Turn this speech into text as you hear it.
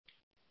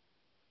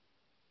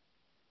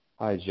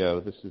Hi, Joe.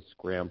 This is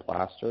Graham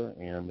Plaster,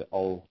 and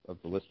all of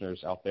the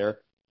listeners out there.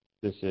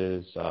 This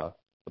is the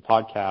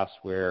podcast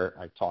where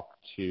I talk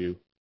to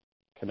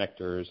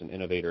connectors and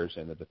innovators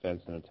in the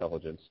defense and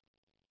intelligence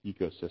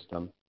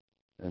ecosystem.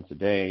 And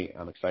today,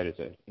 I'm excited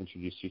to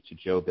introduce you to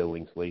Joe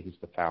Billingsley. He's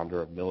the founder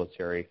of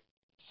Military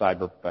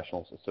Cyber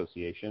Professionals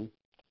Association.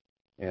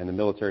 And the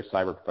Military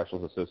Cyber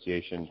Professionals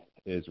Association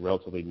is a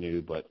relatively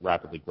new but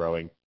rapidly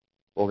growing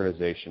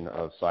organization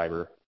of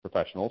cyber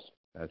professionals,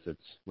 as it's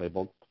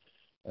labeled.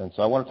 And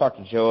so I want to talk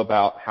to Joe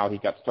about how he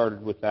got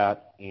started with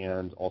that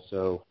and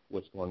also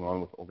what's going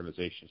on with the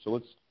organization. So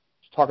let's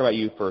talk about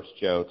you first,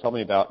 Joe. Tell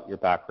me about your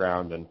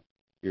background and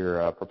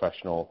your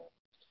professional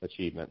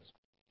achievements.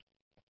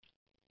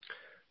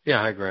 Yeah,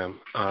 hi,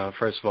 Graham.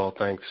 First of all,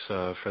 thanks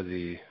for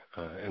the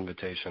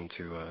invitation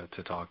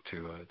to talk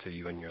to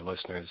you and your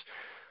listeners.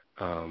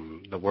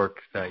 The work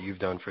that you've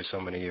done for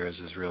so many years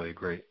is really a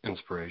great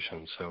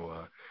inspiration.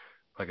 So,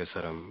 like I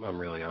said, I'm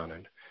really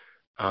honored.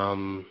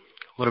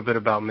 A little bit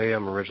about me.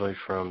 I'm originally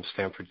from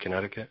Stamford,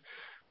 Connecticut.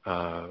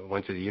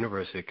 Went to the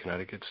University of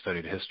Connecticut,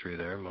 studied history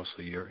there,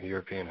 mostly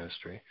European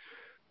history.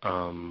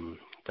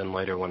 Then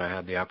later, when I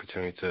had the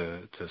opportunity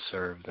to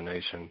serve the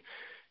nation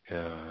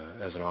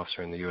as an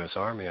officer in the U.S.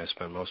 Army, I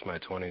spent most of my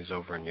 20s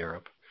over in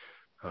Europe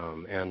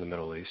and the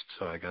Middle East,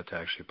 so I got to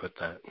actually put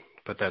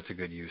that to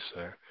good use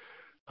there.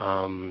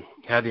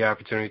 Had the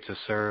opportunity to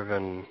serve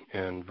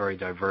in very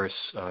diverse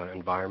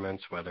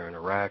environments, whether in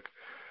Iraq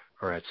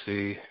or at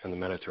sea in the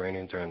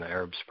Mediterranean during the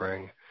Arab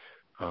Spring,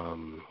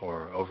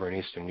 or over in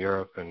Eastern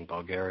Europe and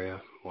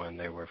Bulgaria when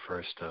they were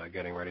first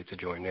getting ready to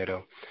join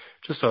NATO.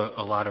 Just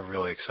a lot of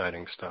really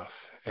exciting stuff.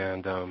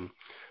 And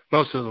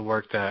most of the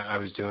work that I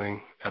was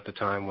doing at the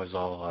time was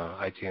all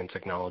IT and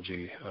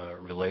technology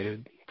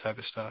related type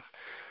of stuff.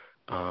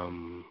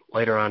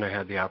 Later on, I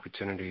had the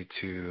opportunity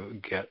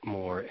to get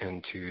more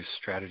into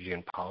strategy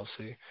and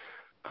policy.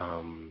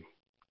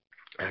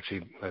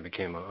 Actually, I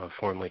became a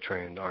formally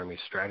trained Army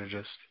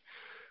strategist.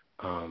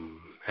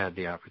 Had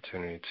the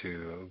opportunity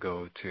to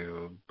go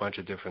to a bunch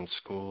of different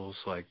schools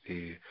like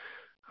the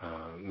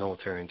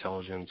Military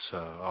Intelligence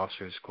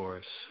Officers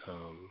Course,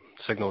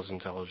 Signals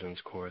Intelligence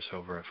course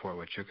over at Fort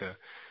Huachuca,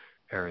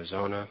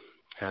 Arizona.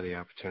 Had the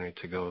opportunity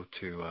to go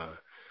to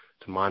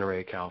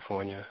Monterey,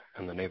 California,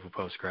 and the Naval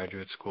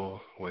Postgraduate School,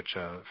 which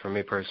for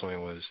me personally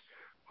was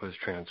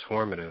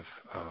transformative.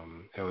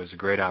 It was a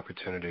great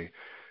opportunity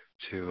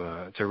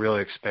to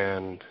really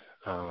expand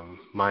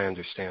my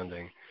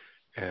understanding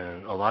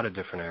in a lot of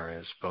different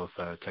areas, both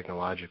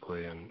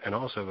technologically and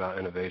also about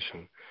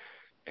innovation.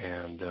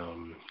 And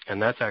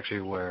that's actually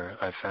where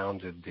I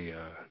founded the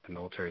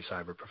Military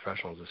Cyber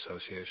Professionals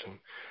Association,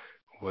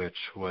 which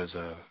was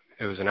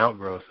an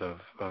outgrowth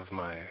of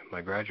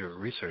my graduate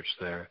research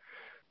there,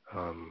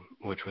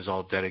 which was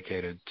all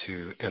dedicated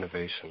to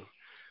innovation,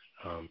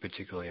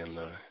 particularly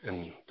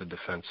in the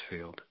defense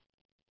field.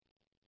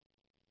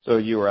 So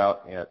you were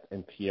out at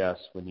NPS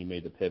when you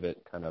made the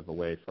pivot kind of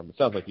away from, it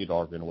sounds like you'd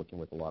already been working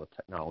with a lot of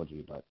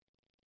technology, but,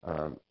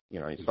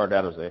 you started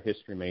out as a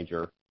history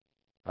major,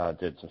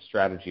 did some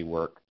strategy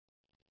work,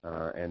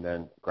 and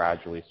then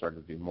gradually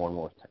started to do more and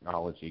more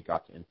technology,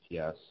 got to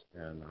NPS,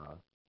 and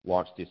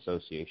launched the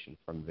association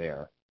from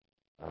there.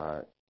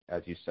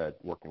 As you said,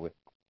 working with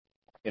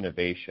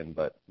innovation,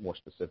 but more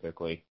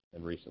specifically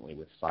and recently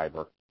with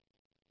cyber.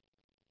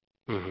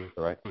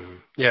 Mm-hmm. Right? Mm-hmm.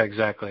 Yeah,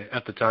 exactly.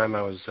 At the time,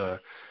 I was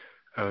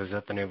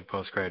at the Naval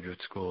Postgraduate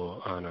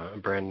School on a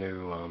brand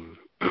new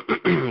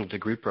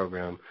degree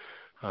program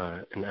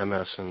in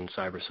MS in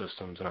Cyber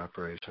Systems and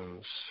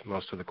Operations.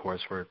 Most of the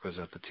coursework was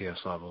at the TS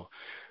level,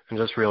 and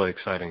just really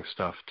exciting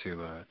stuff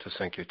to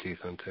sink your teeth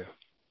into.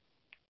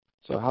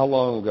 So how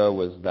long ago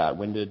was that?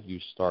 When did you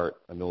start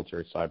a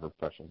Military Cyber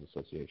Professionals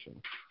Association?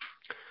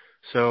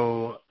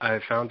 So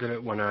I founded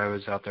it when I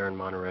was out there in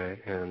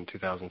Monterey in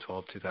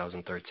 2012,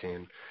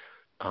 2013.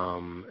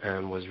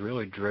 And was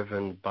really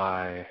driven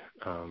by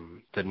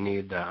the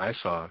need that I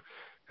saw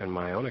in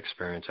my own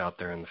experience out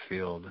there in the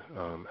field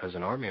as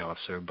an Army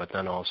officer, but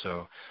then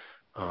also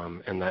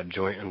in that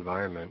joint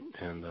environment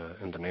in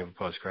the Naval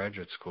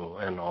Postgraduate School,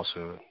 and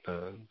also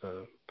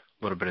the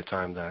little bit of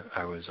time that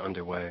I was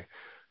underway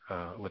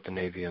with the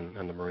Navy and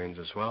the Marines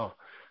as well.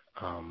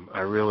 I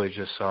really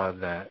just saw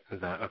that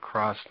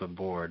across the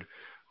board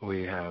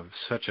we have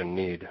such a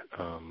need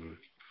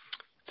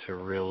to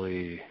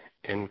really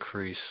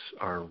increase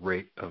our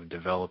rate of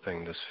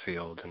developing this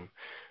field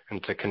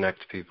and to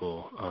connect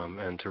people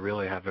and to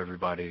really have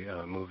everybody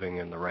moving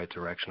in the right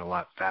direction a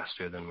lot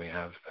faster than we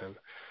have been.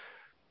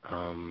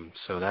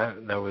 So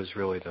that was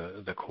really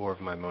the core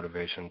of my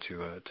motivation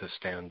to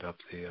stand up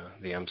the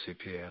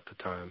MCPA at the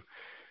time.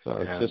 So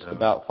it's just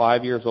about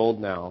 5 years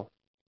old now,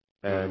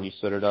 and you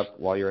stood it up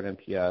while you're at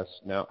NPS.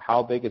 Now,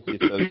 how big is the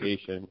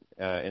association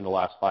in the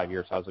last 5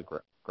 years? How's it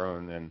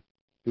grown, and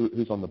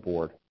who's on the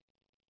board?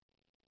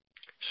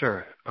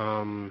 Sure.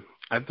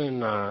 I've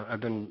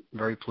been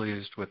very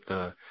pleased with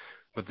the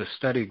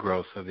steady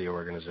growth of the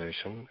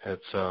organization.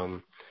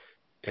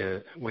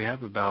 We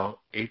have about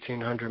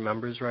 1,800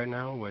 members right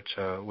now, which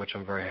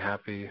I'm very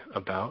happy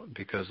about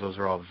because those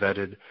are all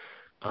vetted,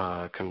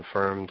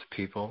 confirmed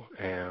people.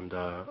 And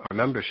our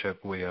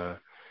membership, we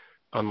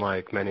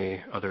unlike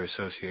many other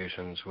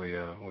associations,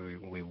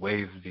 we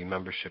waive the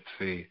membership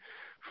fee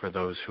for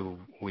those who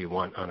we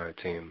want on our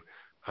team,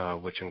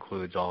 which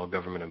includes all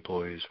government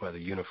employees, whether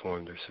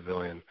uniformed or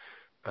civilian,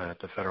 at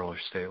the federal or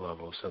state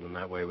level. So then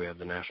that way we have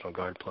the National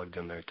Guard plugged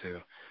in there too,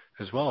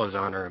 as well as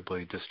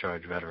honorably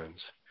discharged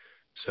veterans.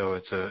 So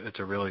it's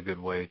a really good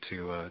way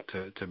to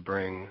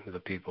bring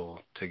the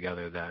people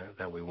together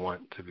that we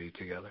want to be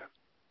together.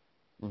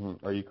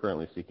 Mm-hmm. Are you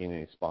currently seeking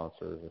any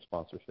sponsors or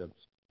sponsorships?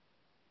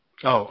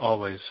 Oh,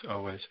 always.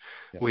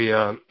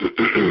 Yeah.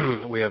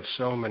 We have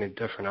so many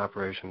different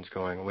operations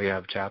going. We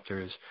have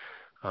chapters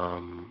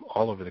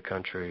all over the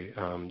country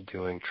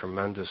doing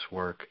tremendous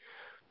work,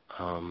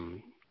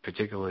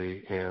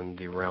 particularly in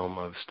the realm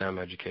of STEM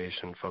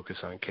education, focus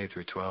on K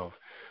through 12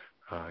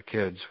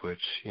 kids,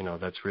 which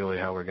that's really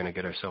how we're going to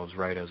get ourselves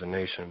right as a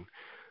nation,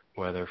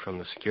 whether from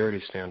the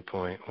security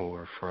standpoint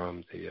or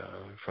from the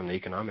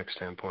economic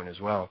standpoint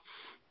as well.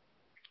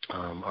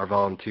 Our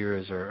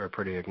volunteers are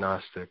pretty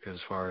agnostic as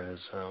far as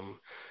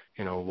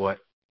what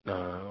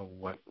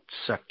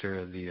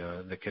sector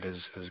the kid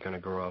is going to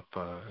grow up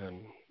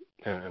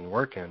and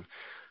work in,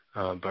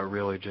 but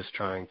really just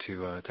trying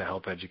to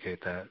help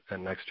educate that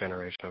next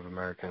generation of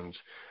Americans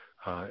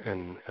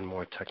in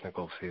more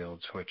technical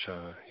fields, which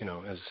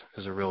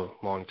is a real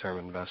long-term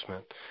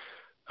investment.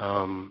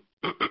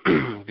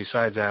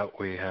 Besides that,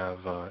 we have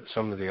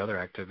some of the other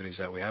activities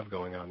that we have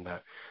going on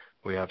that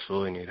we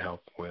absolutely need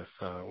help with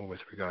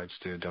regards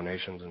to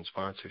donations and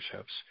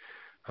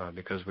sponsorships,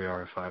 because we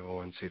are a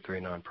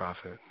 501c3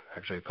 nonprofit,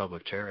 actually a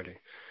public charity.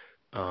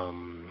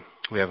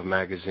 We have a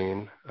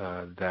magazine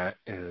that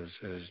is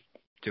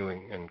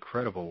doing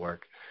incredible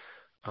work.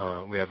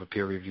 We have a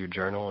peer-reviewed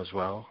journal as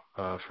well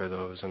for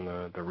those in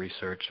the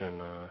research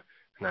and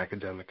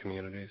academic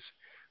communities.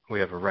 We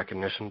have a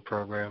recognition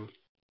program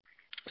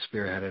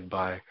spearheaded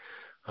by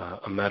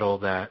a medal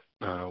that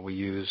we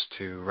use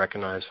to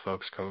recognize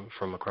folks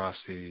from across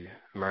the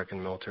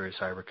American military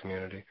cyber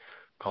community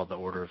called the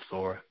Order of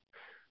Thor.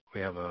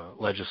 We have a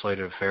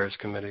legislative affairs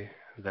committee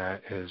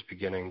that is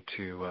beginning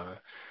to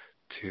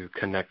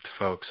connect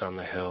folks on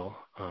the Hill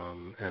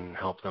and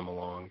help them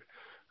along,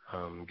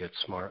 get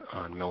smart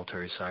on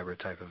military cyber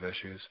type of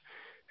issues.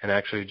 And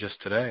actually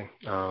just today,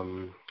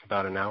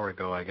 about an hour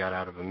ago, I got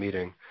out of a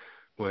meeting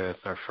with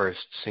our first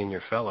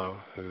senior fellow,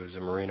 who's a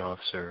Marine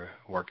officer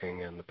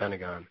working in the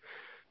Pentagon,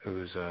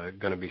 who's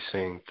going to be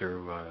seeing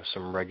through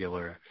some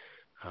regular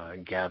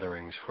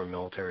gatherings for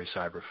military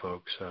cyber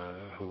folks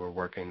who are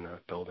working the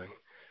building,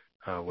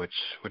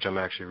 which I'm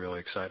actually really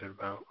excited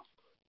about.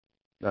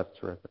 That's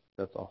terrific.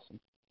 That's awesome.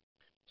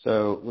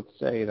 So let's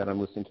say that I'm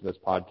listening to this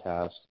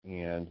podcast,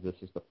 and this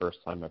is the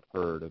first time I've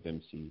heard of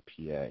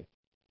MCPA,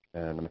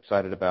 and I'm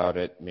excited about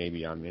it.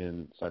 Maybe I'm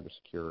in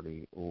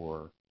cybersecurity,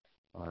 or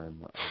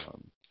I'm,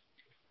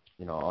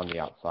 on the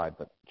outside,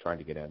 but trying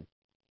to get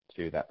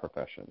into that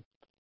profession.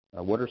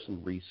 What are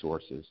some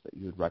resources that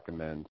you would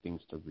recommend,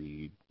 things to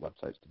read,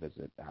 websites to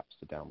visit, apps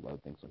to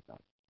download, things like that?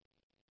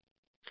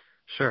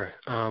 Sure.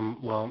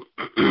 Well,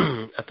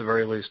 at the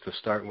very least, to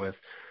start with,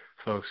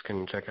 folks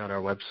can check out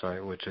our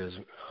website, which is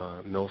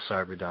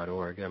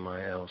milcyber.org,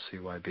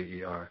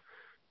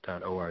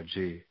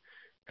 milcyber.org,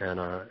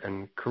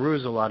 and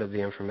peruse a lot of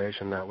the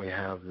information that we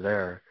have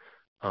there.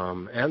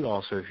 And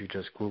also, if you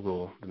just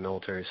Google the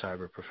Military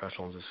Cyber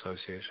Professionals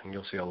Association,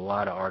 you'll see a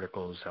lot of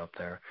articles out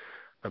there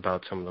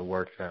about some of the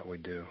work that we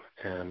do.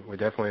 And we're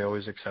definitely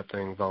always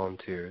accepting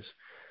volunteers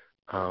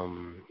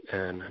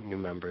and new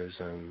members,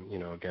 and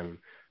again,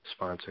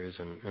 sponsors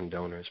and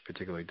donors,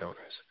 particularly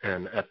donors.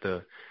 And at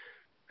the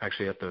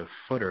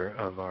footer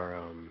of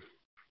our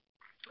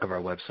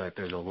website,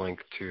 there's a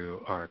link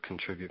to our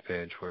contribute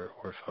page where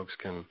folks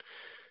can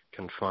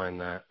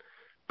find that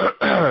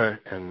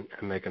and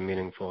make a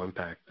meaningful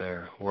impact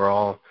there. We're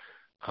all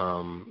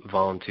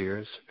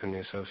volunteers in the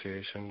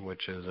association,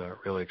 which is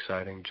really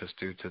exciting just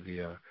due to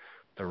the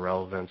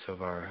relevance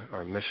of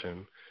our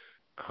mission.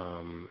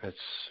 It's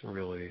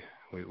really,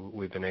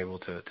 we've been able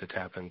to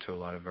tap into a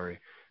lot of very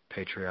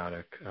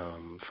patriotic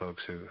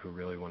folks who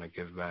really want to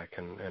give back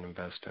and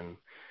invest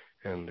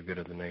in the good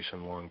of the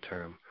nation long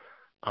term.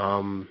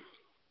 Some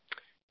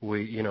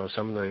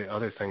of the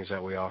other things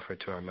that we offer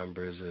to our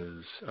members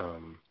is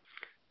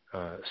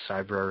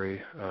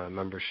Cybrary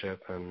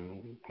membership,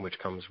 and which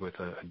comes with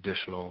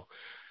additional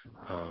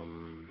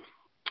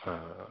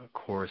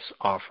course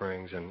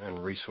offerings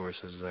and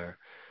resources there.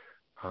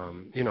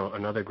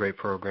 Another great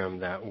program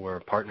that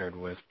we're partnered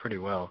with pretty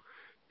well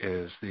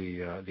is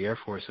the Air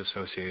Force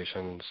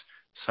Association's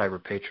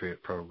Cyber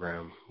Patriot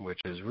program,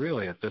 which is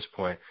really at this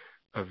point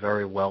a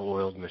very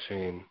well-oiled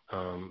machine.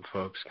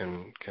 Folks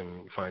can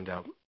find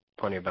out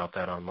plenty about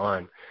that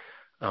online.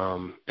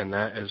 And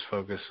that is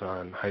focused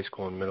on high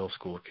school and middle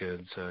school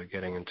kids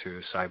getting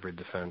into cyber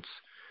defense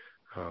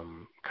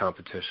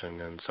competition,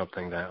 and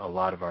something that a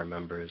lot of our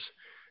members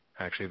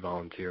actually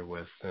volunteer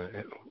with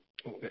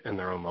in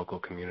their own local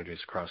communities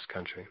across the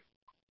country.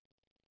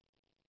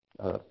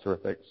 That's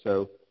terrific.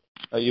 So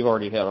you've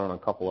already hit on a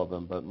couple of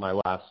them, but my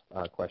last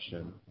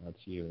question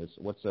to you is,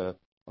 what's a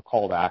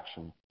call to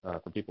action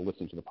for people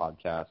listening to the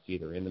podcast,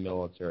 either in the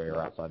military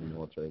or outside the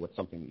military? What's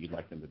something that you'd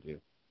like them to do?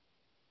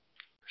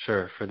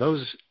 Sure. For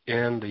those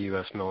in the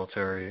U.S.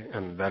 military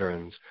and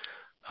veterans,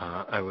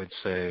 I would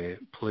say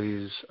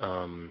please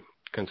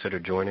consider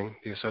joining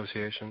the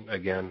association.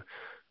 Again,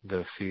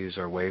 the fees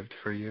are waived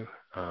for you.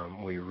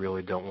 We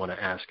really don't want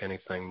to ask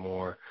anything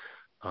more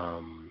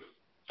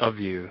of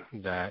you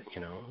that,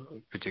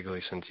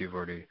 particularly since you've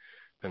already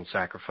been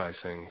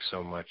sacrificing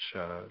so much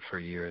for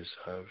years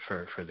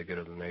for the good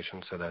of the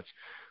nation. So that's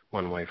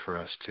one way for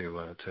us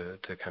to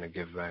kind of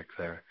give back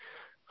there.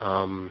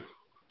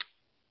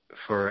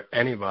 For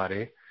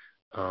anybody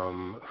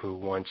who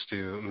wants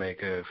to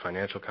make a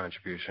financial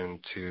contribution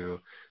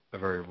to a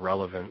very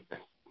relevant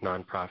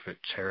nonprofit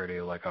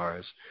charity like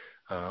ours,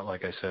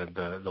 like I said,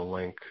 the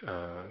link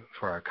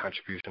for our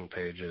contribution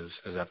page is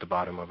at the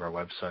bottom of our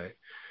website.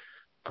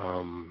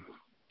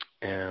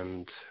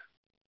 And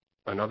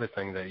another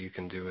thing that you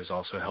can do is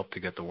also help to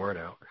get the word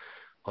out.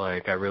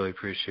 Like, I really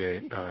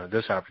appreciate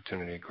this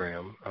opportunity,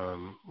 Graham.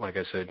 Like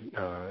I said,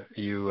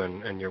 you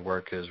and your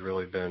work has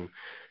really been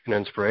an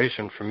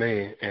inspiration for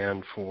me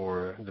and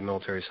for the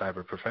Military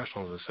Cyber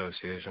Professionals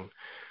Association,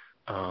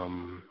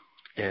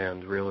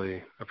 and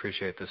really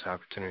appreciate this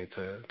opportunity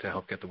to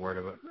help get the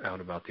word out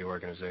about the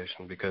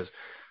organization because,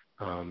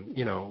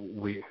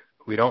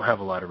 we don't have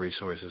a lot of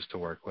resources to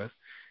work with,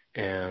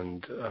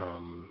 and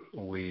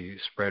we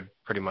spread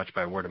pretty much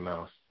by word of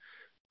mouth,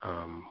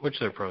 which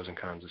there are pros and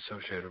cons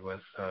associated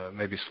with.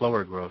 Maybe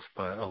slower growth,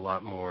 but a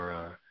lot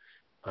more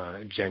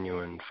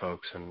genuine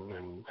folks,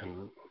 and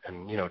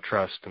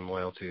trust and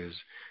loyalty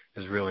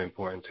is really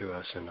important to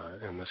us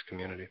in this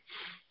community.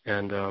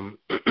 And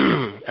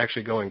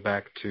actually, going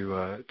back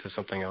to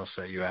something else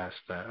that you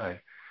asked that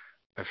I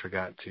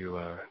forgot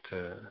to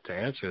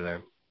answer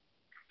there.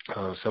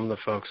 Some of the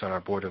folks on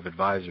our board of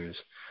advisors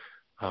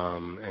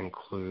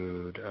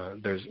include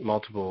there's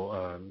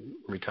multiple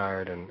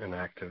retired and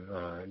active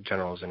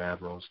generals and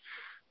admirals,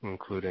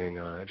 including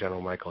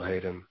General Michael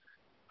Hayden,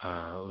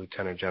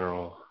 Lieutenant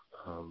General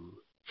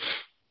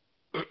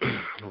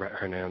Rhett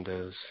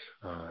Hernandez,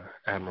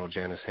 Admiral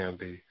Janice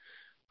Hamby,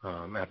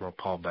 Admiral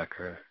Paul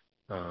Becker,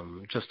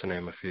 just to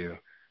name a few.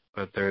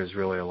 But there's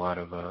really a lot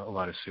of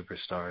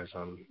superstars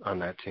on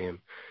that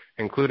team,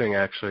 including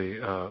actually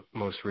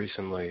most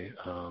recently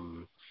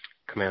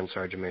Command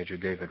Sergeant Major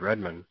David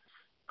Redman,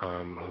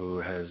 who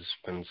has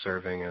been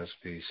serving as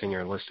the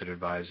senior enlisted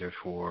advisor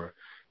for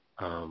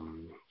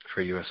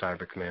U.S.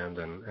 Cyber Command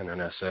and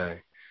NSA,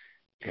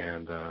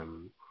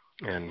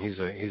 and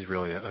he's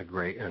really a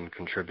great and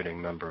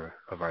contributing member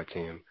of our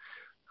team.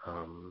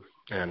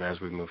 And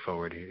as we move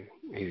forward,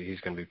 he's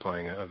going to be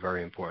playing a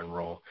very important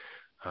role,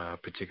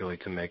 particularly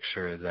to make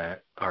sure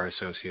that our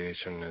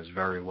association is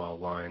very well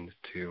aligned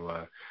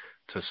to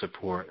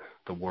support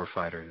the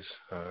warfighters,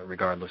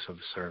 regardless of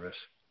the service.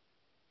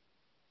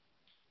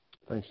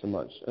 Thanks so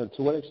much.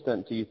 To what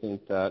extent do you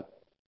think that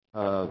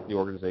the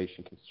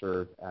organization can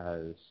serve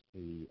as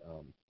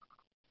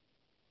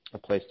a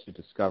place to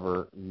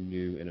discover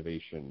new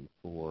innovation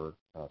for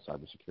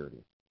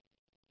cybersecurity?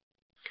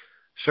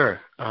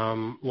 Sure.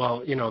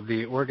 Well,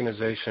 the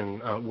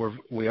organization,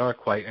 we are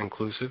quite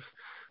inclusive,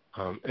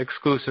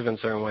 exclusive in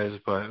certain ways,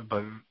 but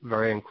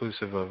very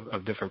inclusive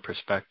of different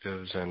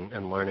perspectives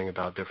and learning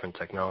about different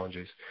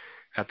technologies.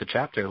 At the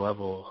chapter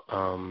level,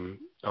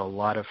 a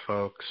lot of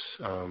folks,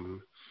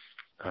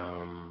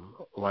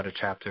 a lot of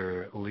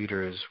chapter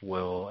leaders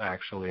will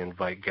actually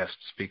invite guest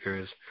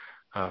speakers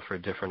for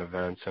different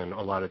events, and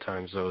a lot of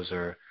times those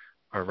are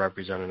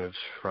representatives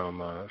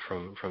from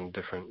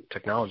different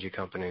technology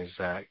companies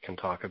that can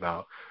talk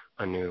about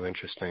a new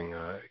interesting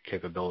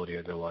capability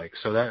or the like.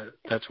 So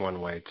that's one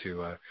way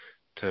to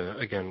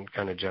again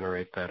kind of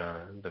generate that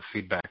the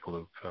feedback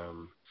loop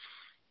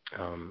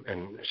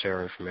and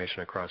share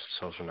information across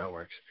the social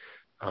networks.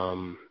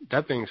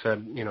 That being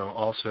said,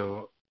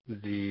 also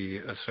the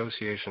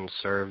association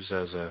serves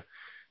as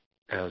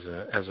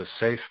a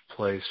safe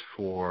place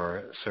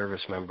for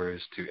service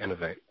members to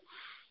innovate.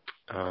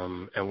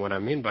 And what I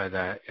mean by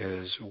that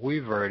is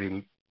we've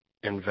already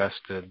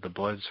invested the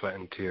blood, sweat,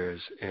 and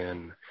tears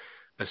in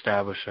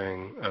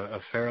establishing a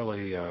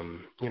fairly,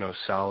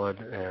 solid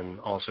and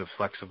also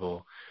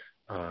flexible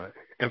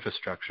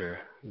infrastructure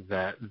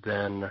that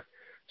then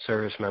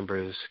service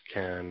members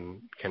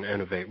can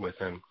innovate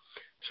within.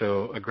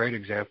 So a great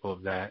example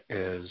of that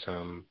is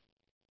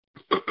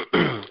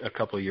a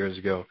couple of years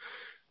ago,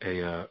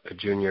 a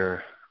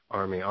junior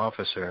Army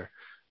officer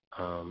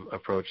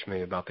approached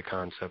me about the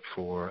concept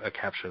for a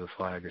Capture the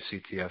Flag or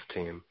CTF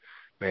team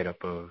made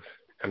up of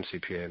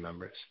MCPA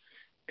members.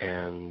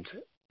 And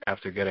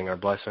after getting our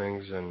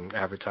blessings and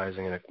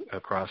advertising it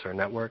across our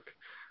network,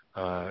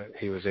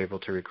 he was able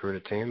to recruit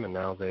a team, and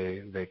now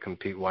they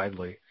compete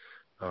widely.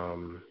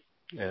 And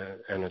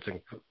it's a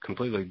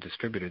completely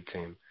distributed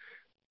team.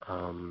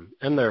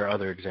 And there are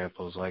other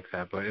examples like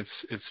that, but it's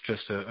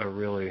just a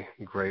really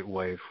great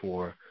way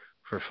for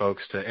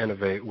folks to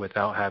innovate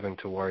without having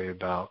to worry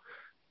about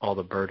all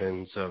the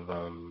burdens of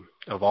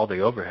all the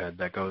overhead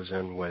that goes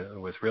in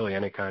with really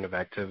any kind of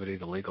activity,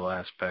 the legal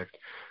aspect,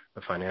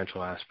 the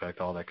financial aspect,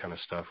 all that kind of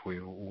stuff.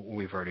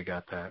 We've already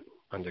got that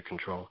under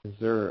control. Is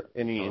there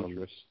any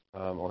interest,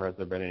 or has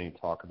there been any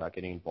talk about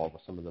getting involved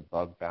with some of the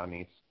bug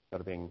bounties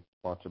that are being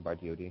sponsored by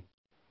DoD?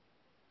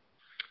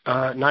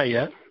 Not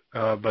yet,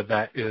 but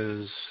that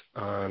is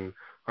on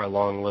our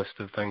long list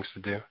of things to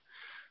do.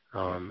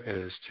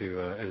 Is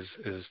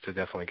to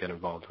definitely get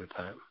involved with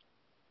that.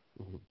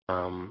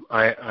 Mm-hmm.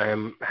 I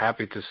am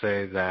happy to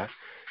say that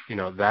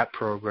that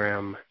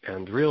program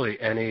and really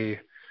any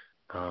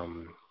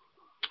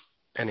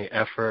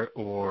effort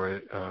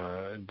or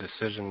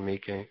decision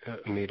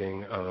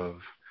meeting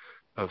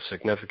of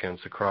significance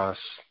across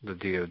the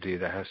DoD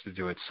that has to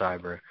do with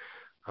cyber,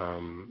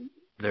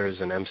 there is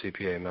an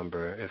MCPA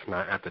member, if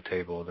not at the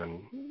table,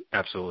 then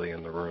absolutely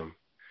in the room.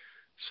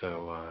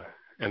 So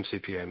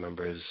MCPA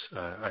members,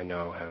 I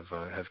know,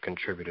 have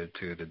contributed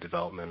to the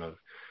development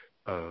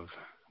of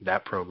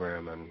that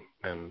program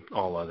and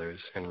all others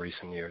in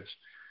recent years,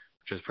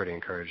 which is pretty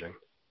encouraging.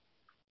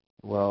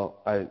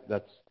 Well,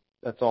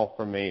 that's all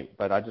from me,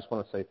 but I just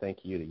want to say thank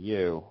you to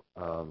you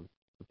for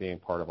being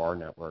part of our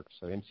network.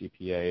 So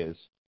MCPA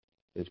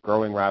is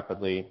growing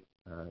rapidly,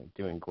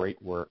 doing great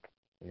work,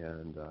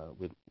 and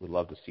we'd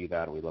love to see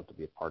that, and we'd love to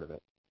be a part of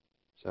it.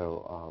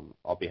 So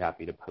I'll be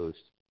happy to post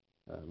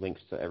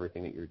links to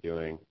everything that you're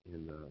doing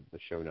in the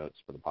show notes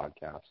for the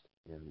podcast,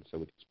 and so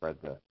we can spread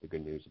the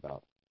good news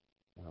about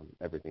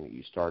everything that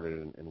you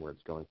started and where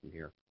it's going from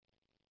here.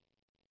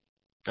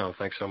 Oh,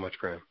 thanks so much,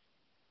 Graham.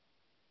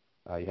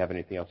 You have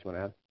anything else you want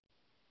to add?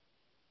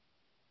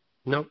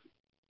 Nope.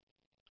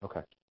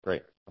 Okay,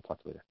 great. I'll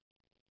talk to you later.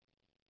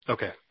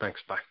 Okay,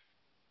 thanks. Bye.